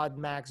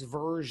PodMax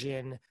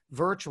version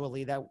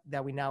virtually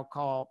that we now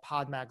call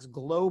PodMax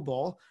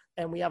Global.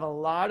 And we have a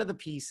lot of the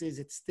pieces.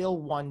 It's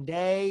still one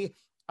day.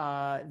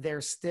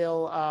 There's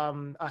still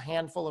a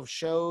handful of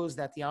shows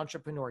that the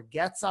entrepreneur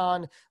gets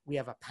on. We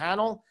have a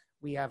panel.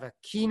 We have a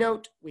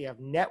keynote. We have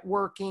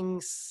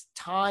networking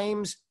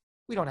times.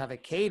 We don't have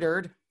it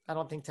catered. I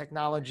don't think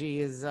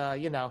technology is, at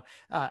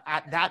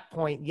that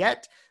point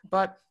yet,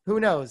 but who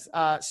knows?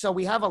 So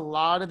we have a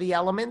lot of the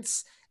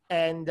elements,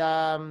 and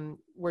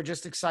we're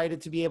just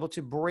excited to be able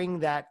to bring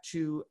that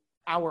to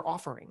our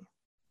offering.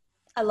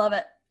 I love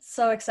it.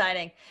 So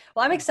exciting.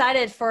 Well, I'm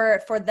excited for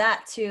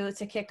that to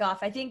kick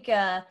off. I think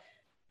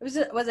was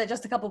it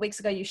just a couple of weeks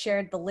ago you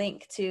shared the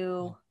link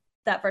to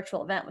that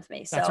virtual event with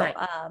me. So, That's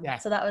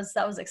right. So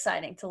that was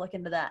exciting to look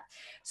into that.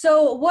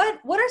 So what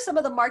are some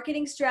of the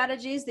marketing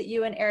strategies that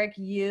you and Eric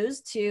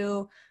use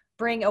to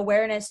bring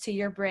awareness to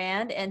your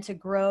brand and to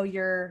grow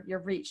your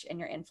reach and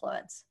your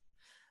influence?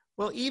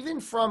 Well, even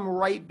from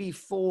right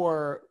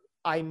before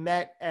I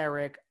met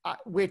Eric,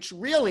 which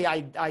really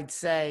I'd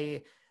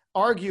say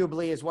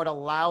arguably is what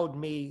allowed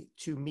me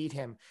to meet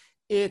him.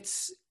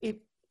 If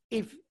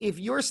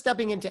you're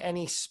stepping into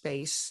any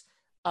space,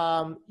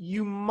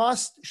 you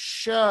must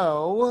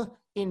show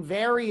in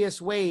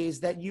various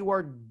ways that you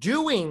are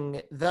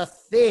doing the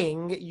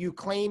thing you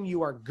claim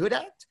you are good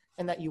at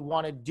and that you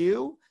want to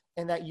do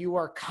and that you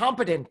are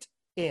competent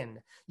in.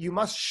 You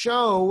must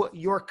show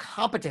your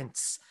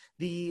competence.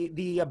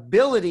 The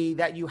ability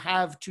that you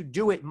have to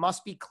do it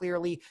must be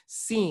clearly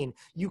seen.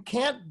 You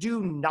can't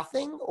do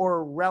nothing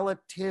or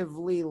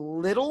relatively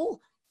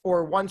little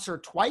or once or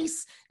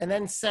twice and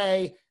then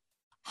say,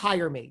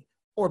 hire me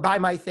or buy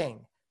my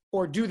thing,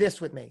 or do this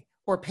with me,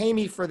 or pay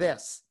me for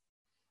this.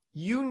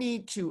 You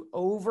need to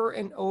over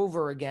and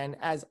over again,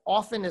 as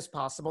often as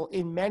possible,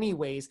 in many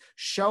ways,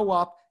 show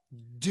up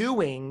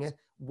doing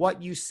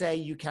what you say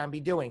you can be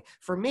doing.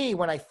 For me,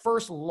 when I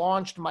first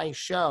launched my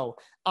show,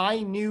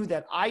 I knew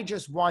that I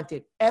just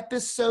wanted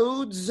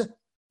episodes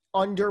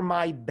under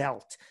my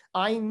belt.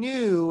 I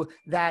knew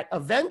that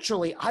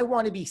eventually I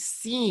want to be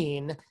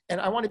seen and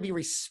I want to be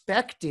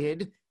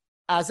respected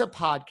as a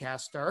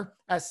podcaster,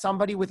 as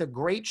somebody with a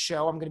great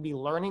show. I'm going to be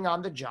learning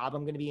on the job.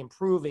 I'm going to be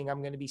improving.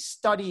 I'm going to be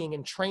studying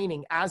and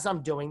training as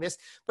I'm doing this.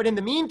 But in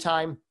the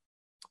meantime,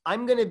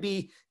 I'm going to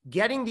be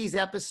getting these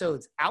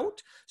episodes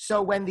out.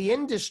 So when the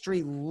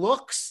industry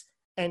looks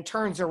and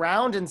turns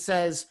around and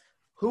says,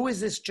 who is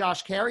this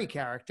Josh Cary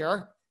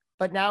character?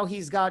 But now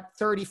he's got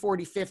 30,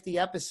 40, 50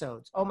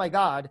 episodes. Oh my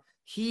God,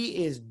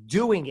 he is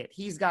doing it.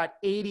 He's got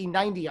 80,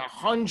 90,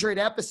 100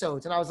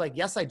 episodes. And I was like,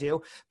 yes, I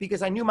do,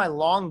 because I knew my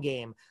long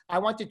game. I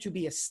wanted to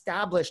be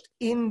established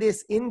in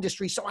this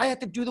industry. So I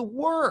had to do the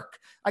work.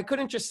 I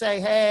couldn't just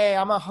say, hey,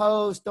 I'm a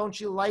host. Don't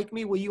you like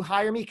me? Will you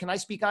hire me? Can I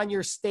speak on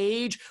your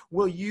stage?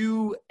 Will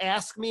you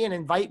ask me and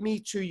invite me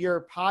to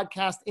your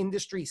podcast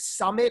industry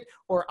summit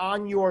or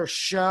on your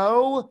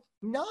show?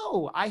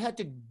 No, I had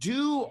to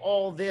do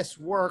all this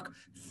work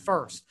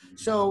first.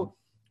 So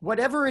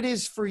whatever it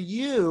is for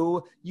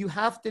you, you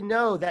have to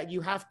know that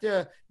you have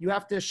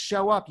to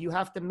show up. You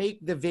have to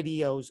make the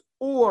videos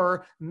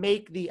or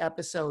make the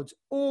episodes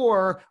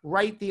or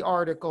write the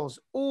articles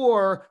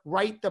or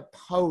write the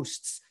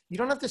posts. You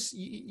don't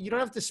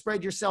have to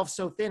spread yourself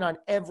so thin on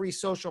every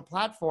social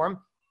platform.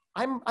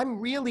 I'm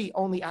really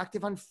only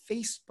active on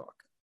Facebook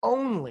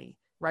only.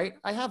 Right?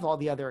 I have all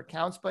the other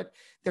accounts, but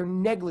they're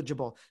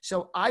negligible.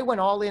 So I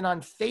went all in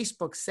on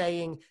Facebook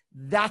saying,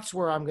 that's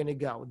where I'm going to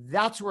go.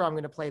 That's where I'm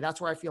going to play.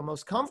 That's where I feel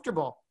most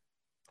comfortable.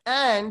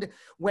 And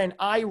when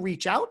I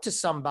reach out to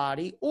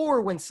somebody or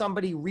when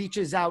somebody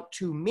reaches out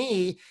to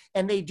me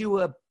and they do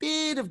a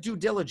bit of due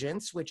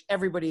diligence, which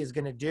everybody is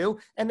going to do,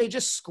 and they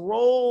just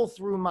scroll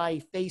through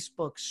my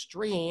Facebook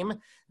stream,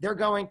 they're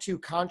going to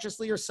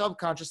consciously or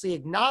subconsciously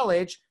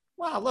acknowledge,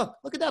 wow,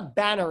 look at that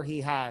banner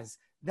he has.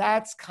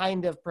 That's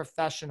kind of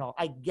professional.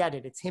 I get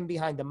it. It's him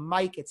behind the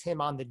mic. It's him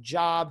on the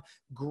job.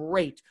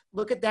 Great.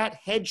 Look at that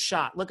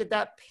headshot. Look at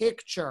that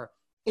picture.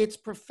 It's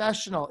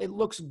professional. It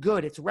looks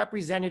good. It's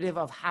representative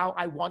of how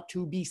I want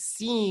to be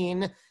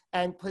seen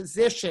and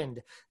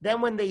positioned. Then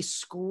when they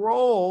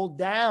scroll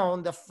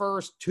down the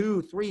first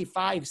 2, 3,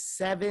 5,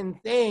 7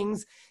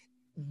 things,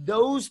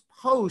 those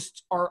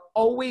posts are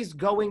always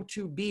going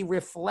to be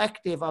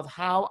reflective of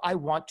how I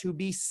want to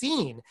be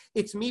seen.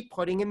 It's me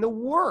putting in the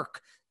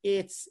work.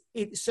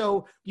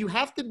 So you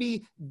have to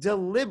be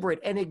deliberate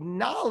and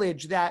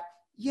acknowledge that,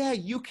 yeah,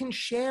 you can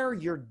share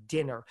your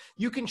dinner.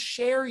 You can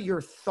share your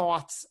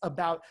thoughts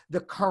about the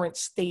current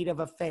state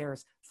of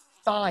affairs.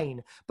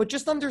 fine. But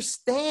just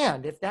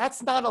understand, if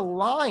that's not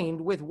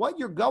aligned with what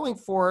you're going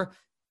for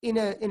in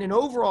an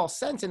overall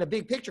sense, in a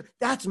big picture,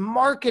 that's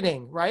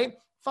marketing, right?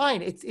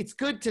 Fine. It's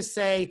good to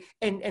say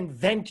and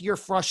vent your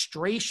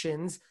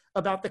frustrations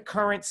about the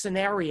current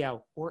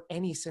scenario or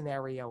any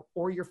scenario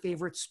or your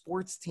favorite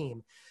sports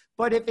team.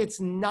 But if it's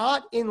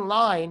not in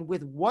line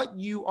with what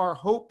you are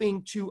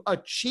hoping to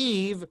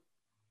achieve,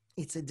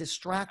 it's a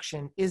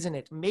distraction, isn't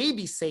it?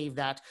 Maybe save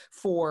that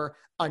for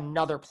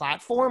another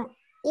platform,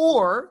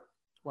 or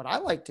what I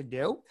like to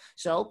do.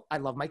 So I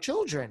love my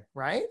children,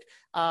 right?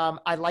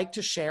 I like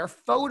to share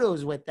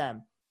photos with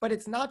them. But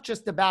it's not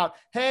just about,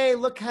 hey,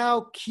 look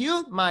how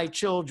cute my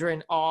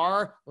children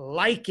are,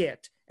 like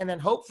it, and then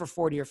hope for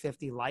 40 or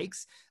 50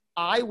 likes.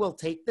 I will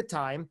take the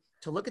time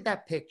to look at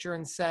that picture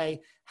and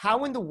say,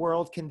 how in the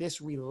world can this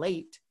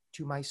relate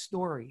to my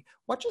story?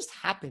 What just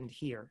happened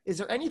here? Is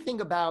there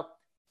anything about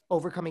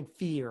overcoming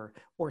fear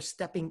or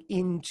stepping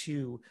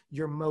into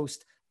your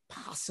most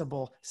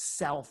possible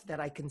self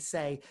that I can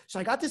say, so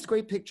I got this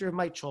great picture of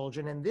my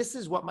children, and this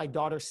is what my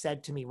daughter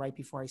said to me right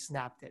before I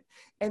snapped it.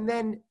 And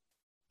then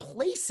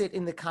place it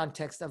in the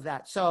context of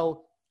that.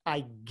 So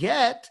I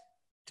get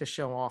to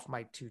show off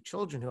my two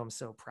children who I'm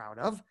so proud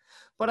of,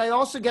 but I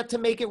also get to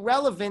make it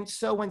relevant.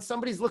 So when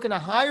somebody's looking to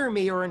hire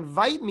me or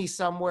invite me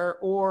somewhere,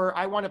 or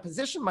I want to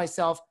position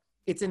myself,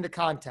 it's in the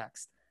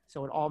context.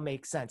 So it all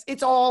makes sense.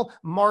 It's all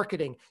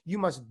marketing. You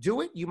must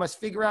do it. You must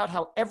figure out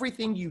how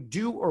everything you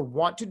do or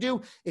want to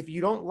do. If you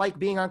don't like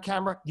being on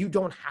camera, you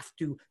don't have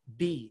to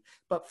be.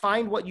 But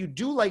find what you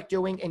do like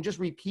doing and just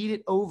repeat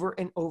it over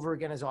and over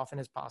again as often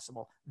as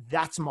possible.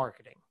 That's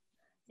marketing.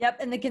 Yep.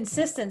 And the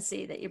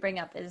consistency that you bring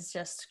up is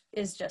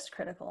just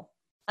critical.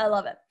 I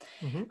love it.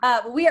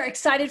 We are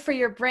excited for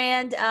your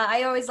brand.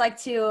 I always like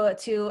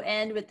to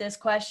end with this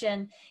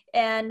question,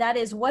 and that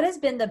is, what has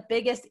been the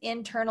biggest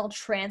internal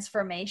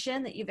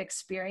transformation that you've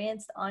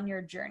experienced on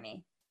your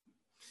journey?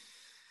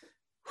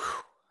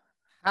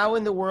 How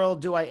in the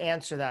world do I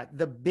answer that?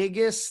 The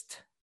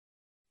biggest,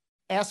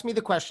 ask me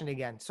the question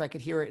again so I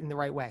could hear it in the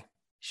right way.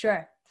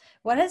 Sure.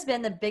 What has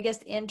been the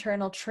biggest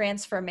internal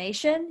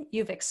transformation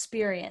you've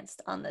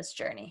experienced on this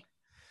journey?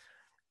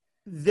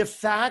 The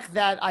fact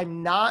that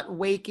I'm not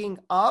waking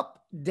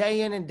up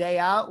day in and day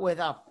out with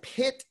a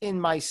pit in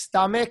my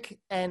stomach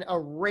and a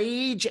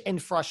rage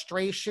and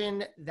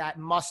frustration that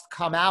must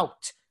come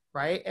out,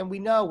 right? And we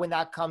know when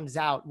that comes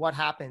out, what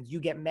happens?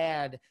 You get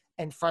mad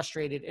and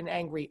frustrated and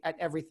angry at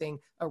everything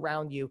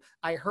around you.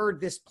 I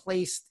heard this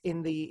placed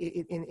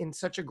in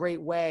such a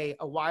great way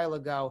a while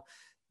ago.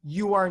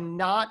 You are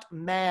not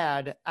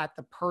mad at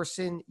the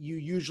person you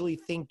usually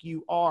think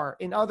you are.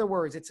 In other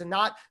words, it's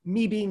not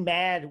me being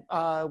mad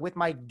with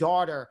my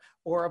daughter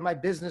or of my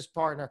business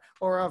partner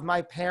or of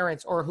my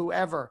parents or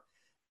whoever.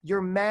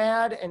 You're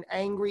mad and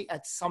angry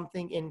at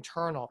something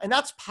internal. And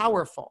that's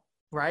powerful,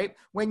 right?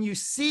 When you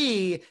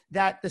see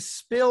that the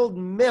spilled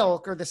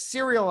milk or the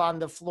cereal on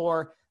the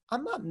floor,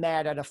 I'm not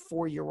mad at a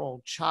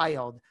 4-year-old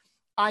child.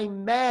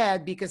 I'm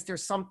mad because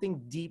there's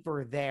something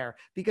deeper there,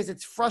 because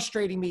it's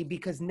frustrating me,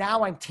 because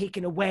now I'm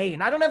taken away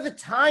and I don't have the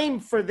time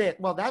for this.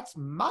 Well, that's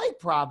my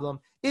problem,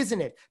 isn't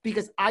it?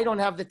 Because I don't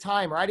have the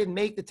time, or I didn't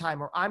make the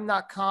time, or I'm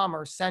not calm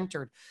or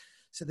centered.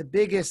 So the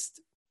biggest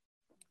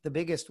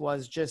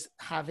was just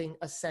having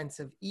a sense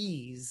of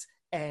ease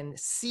and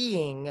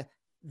seeing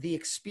the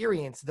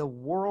experience, the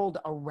world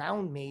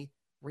around me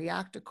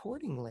react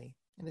accordingly.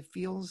 And it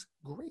feels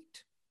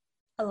great.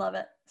 I love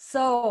it.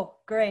 So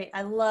great.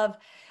 I love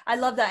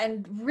that.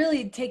 And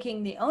really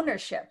taking the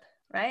ownership,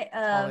 right?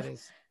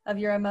 Of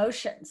your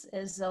emotions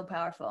is so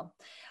powerful.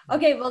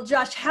 Okay. Well,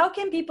 Josh, how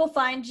can people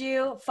find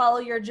you, follow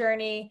your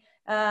journey?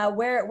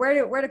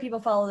 Where do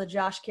people follow the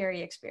Josh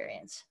Cary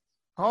experience?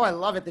 Oh, I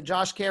love it. The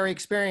Josh Cary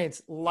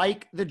experience,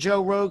 like the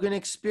Joe Rogan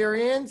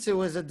experience. It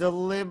was a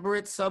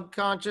deliberate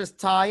subconscious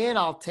tie-in.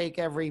 I'll take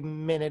every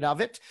minute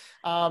of it.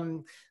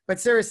 But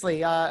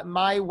seriously,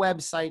 my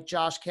website,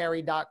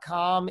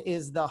 joshcary.com,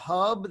 is the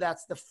hub.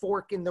 That's the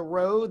fork in the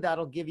road.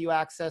 That'll give you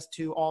access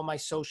to all my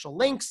social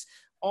links,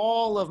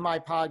 all of my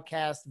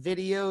podcast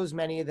videos,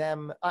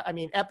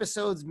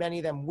 episodes, many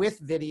of them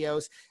with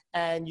videos.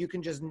 And you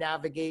can just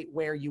navigate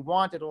where you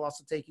want. It'll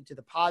also take you to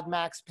the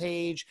Podmax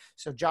page.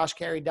 So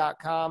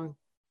joshcary.com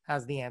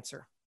has the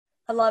answer.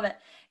 I love it.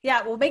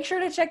 Yeah, well, make sure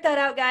to check that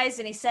out, guys.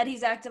 And he said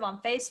he's active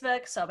on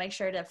Facebook, so make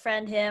sure to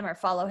friend him or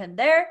follow him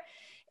there.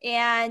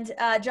 And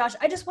Josh,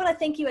 I just want to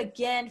thank you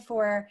again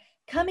for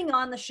coming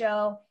on the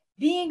show,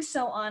 being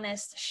so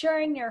honest,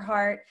 sharing your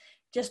heart,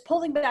 just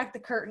pulling back the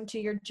curtain to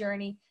your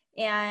journey,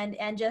 and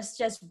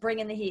just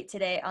bringing the heat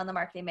today on the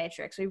Marketing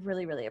Matrix. We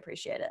really, really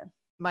appreciate it.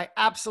 My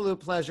absolute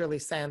pleasure,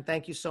 Lisanne.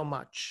 Thank you so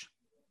much.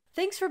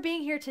 Thanks for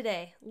being here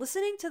today,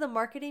 listening to the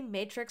Marketing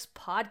Matrix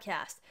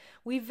podcast.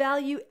 We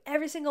value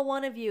every single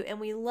one of you, and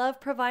we love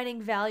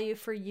providing value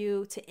for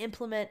you to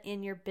implement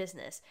in your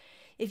business.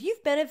 If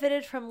you've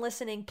benefited from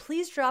listening,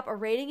 please drop a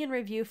rating and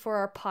review for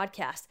our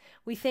podcast.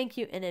 We thank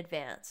you in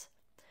advance.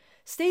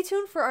 Stay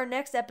tuned for our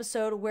next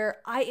episode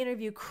where I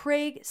interview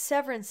Craig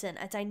Severinson,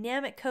 a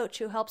dynamic coach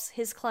who helps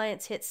his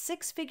clients hit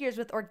 6 figures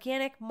with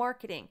organic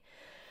marketing.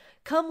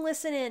 Come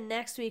listen in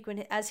next week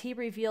as he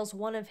reveals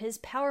one of his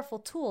powerful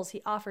tools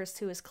he offers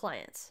to his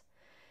clients.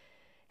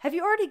 Have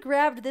you already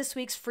grabbed this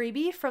week's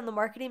freebie from the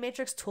Marketing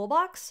Matrix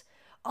Toolbox?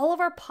 All of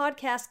our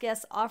podcast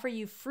guests offer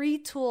you free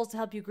tools to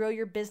help you grow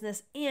your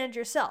business and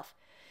yourself.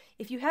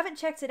 If you haven't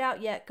checked it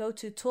out yet, go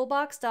to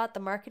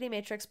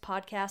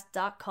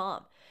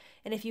toolbox.themarketingmatrixpodcast.com.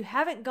 And if you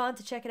haven't gone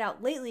to check it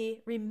out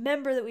lately,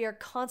 remember that we are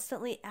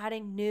constantly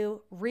adding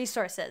new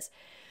resources.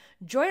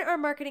 Join our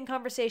marketing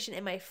conversation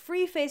in my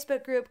free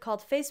Facebook group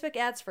called Facebook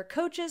Ads for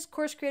Coaches,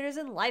 Course Creators,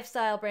 and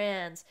Lifestyle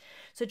Brands.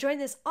 So join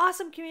this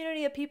awesome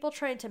community of people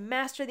trying to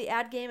master the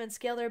ad game and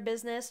scale their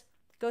business.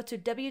 Go to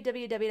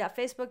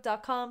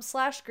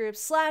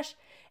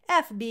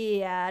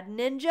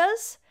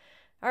www.facebook.com/groups/FBAdNinjas.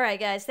 All right,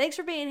 guys, thanks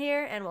for being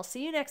here, and we'll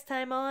see you next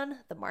time on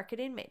The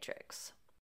Marketing Matrix.